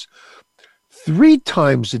 milligrams, 3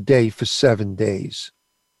 times a day for 7 days.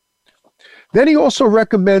 Then he also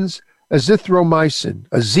recommends azithromycin,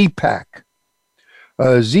 a Z-Pak.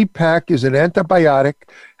 Z-Pak is an antibiotic,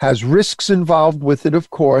 has risks involved with it, of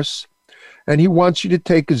course. And he wants you to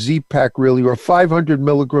take a Z-Pack, really, or 500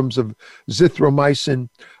 milligrams of zithromycin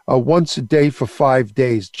once a day for 5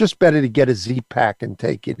 days. Just better to get a Z-Pack and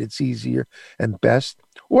take it. It's easier and best.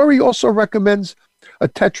 Or he also recommends a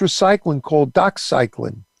tetracycline called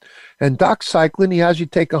doxycycline. And doxycycline, he has you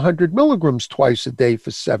take 100 milligrams twice a day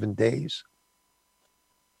for 7 days.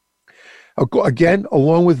 Again,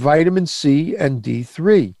 along with vitamin C and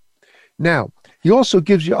D3. Now, he also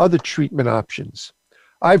gives you other treatment options.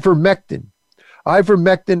 Ivermectin.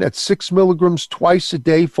 Ivermectin at 6 milligrams twice a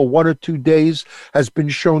day for 1 or 2 days has been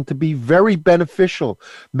shown to be very beneficial.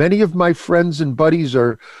 Many of my friends and buddies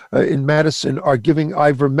are in medicine are giving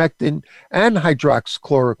ivermectin and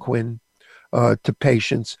hydroxychloroquine to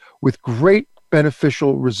patients with great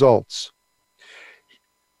beneficial results.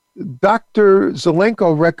 Dr.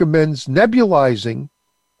 Zelenko recommends nebulizing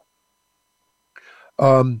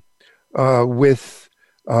with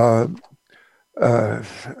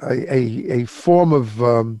a form of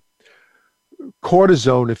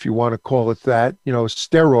cortisone, if you want to call it that,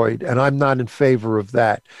 steroid, and I'm not in favor of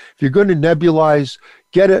that. If you're going to nebulize,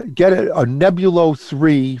 get a Nebulo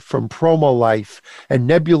 3 from PromoLife and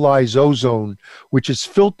nebulize ozone, which is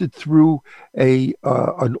filtered through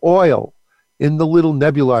an oil in the little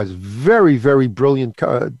nebulizer. Very, very brilliant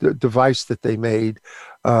device that they made,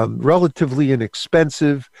 relatively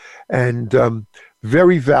inexpensive and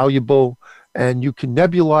very valuable. And you can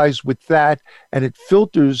nebulize with that, and it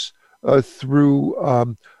filters through a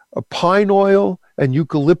pine oil and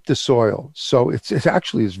eucalyptus oil. So it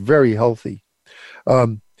actually is very healthy.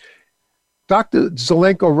 Dr.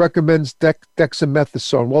 Zelenko recommends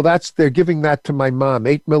dexamethasone. Well, they're giving that to my mom,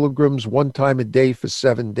 8 milligrams 1 time a day for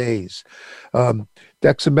 7 days.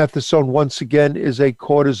 Dexamethasone, once again, is a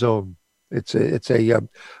cortisone. It's a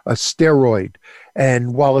steroid.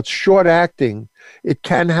 And while it's short acting, it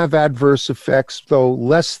can have adverse effects, though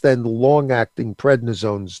less than long acting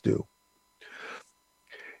prednisones do.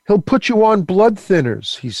 He'll put you on blood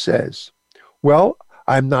thinners, he says. Well,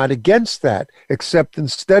 I'm not against that, except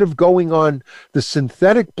instead of going on the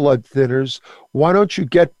synthetic blood thinners, why don't you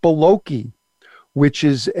get Beloki, which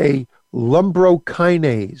is a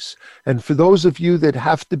lumbrokinase. And for those of you that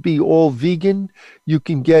have to be all vegan, you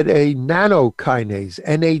can get a nanokinase,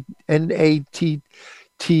 N-A-T-T-O,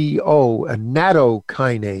 a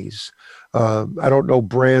nattokinase. I don't know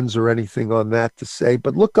brands or anything on that to say,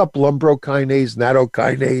 but look up lumbrokinase,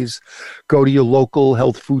 nattokinase. Go to your local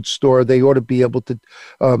health food store. They ought to be able to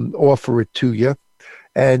offer it to you.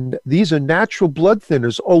 And these are natural blood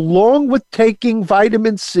thinners, along with taking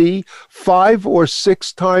vitamin C 5 or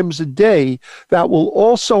 6 times a day, that will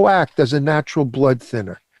also act as a natural blood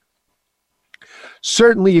thinner.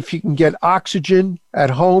 Certainly, if you can get oxygen at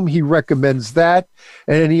home, he recommends that,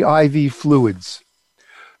 and any IV fluids.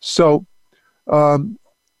 So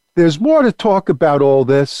there's more to talk about all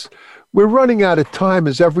this. We're running out of time,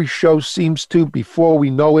 as every show seems to. Before we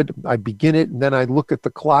know it, I begin it, and then I look at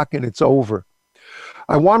the clock, and it's over.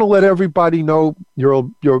 I want to let everybody know,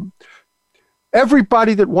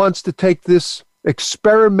 everybody that wants to take this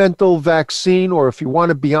experimental vaccine, or if you want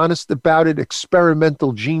to be honest about it,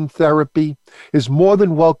 experimental gene therapy, is more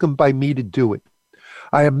than welcome by me to do it.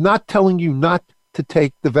 I am not telling you not to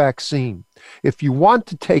take the vaccine. If you want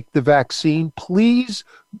to take the vaccine, please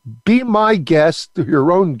be my guest,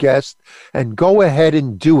 your own guest, and go ahead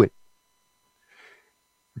and do it.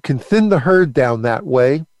 You can thin the herd down that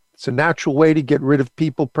way. It's a natural way to get rid of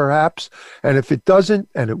people, perhaps. And if it doesn't,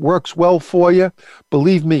 and it works well for you,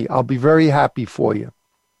 believe me, I'll be very happy for you.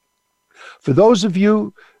 For those of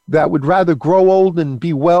you that would rather grow old and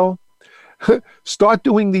be well, start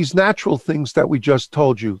doing these natural things that we just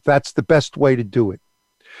told you. That's the best way to do it.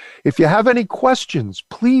 If you have any questions,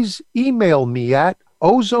 please email me at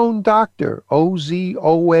ozonedoctor,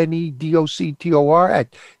 OZONEDOCTOR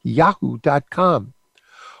at yahoo.com.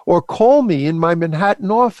 Or call me in my Manhattan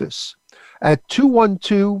office at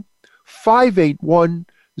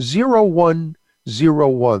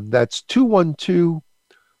 212-581-0101. That's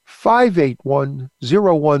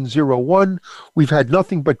 212-581-0101. We've had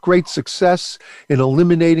nothing but great success in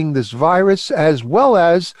eliminating this virus, as well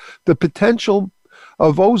as the potential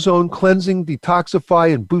of ozone cleansing,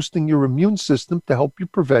 detoxify, and boosting your immune system to help you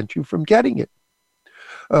prevent you from getting it.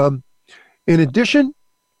 In addition,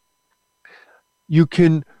 you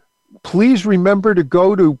can please remember to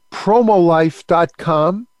go to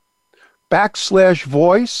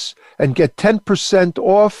promolife.com/voice and get 10%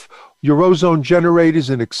 off your ozone generators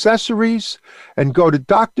and accessories, and go to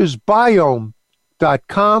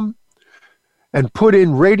doctorsbiome.com and put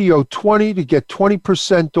in radio 20 to get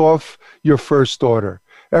 20% off your first order.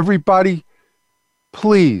 Everybody,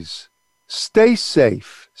 please Stay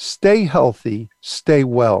safe, stay healthy, stay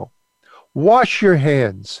well. Wash your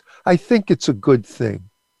hands. I think it's a good thing.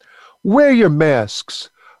 Wear your masks.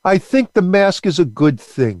 I think the mask is a good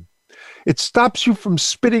thing. It stops you from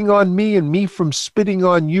spitting on me and me from spitting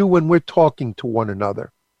on you when we're talking to one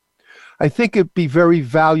another. I think it'd be very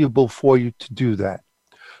valuable for you to do that.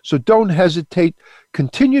 So don't hesitate.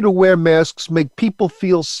 Continue to wear masks. Make people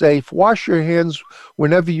feel safe. Wash your hands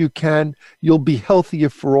whenever you can. You'll be healthier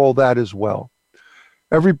for all that as well.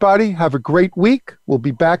 Everybody, have a great week. We'll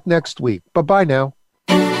be back next week. Bye-bye now.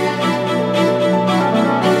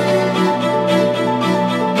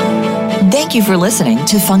 Thank you for listening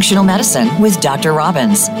to Functional Medicine with Dr.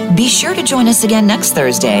 Robbins. Be sure to join us again next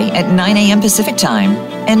Thursday at 9 a.m. Pacific Time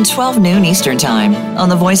and 12 noon Eastern Time on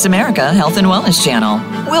the Voice America Health and Wellness Channel.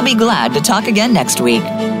 We'll be glad to talk again next week.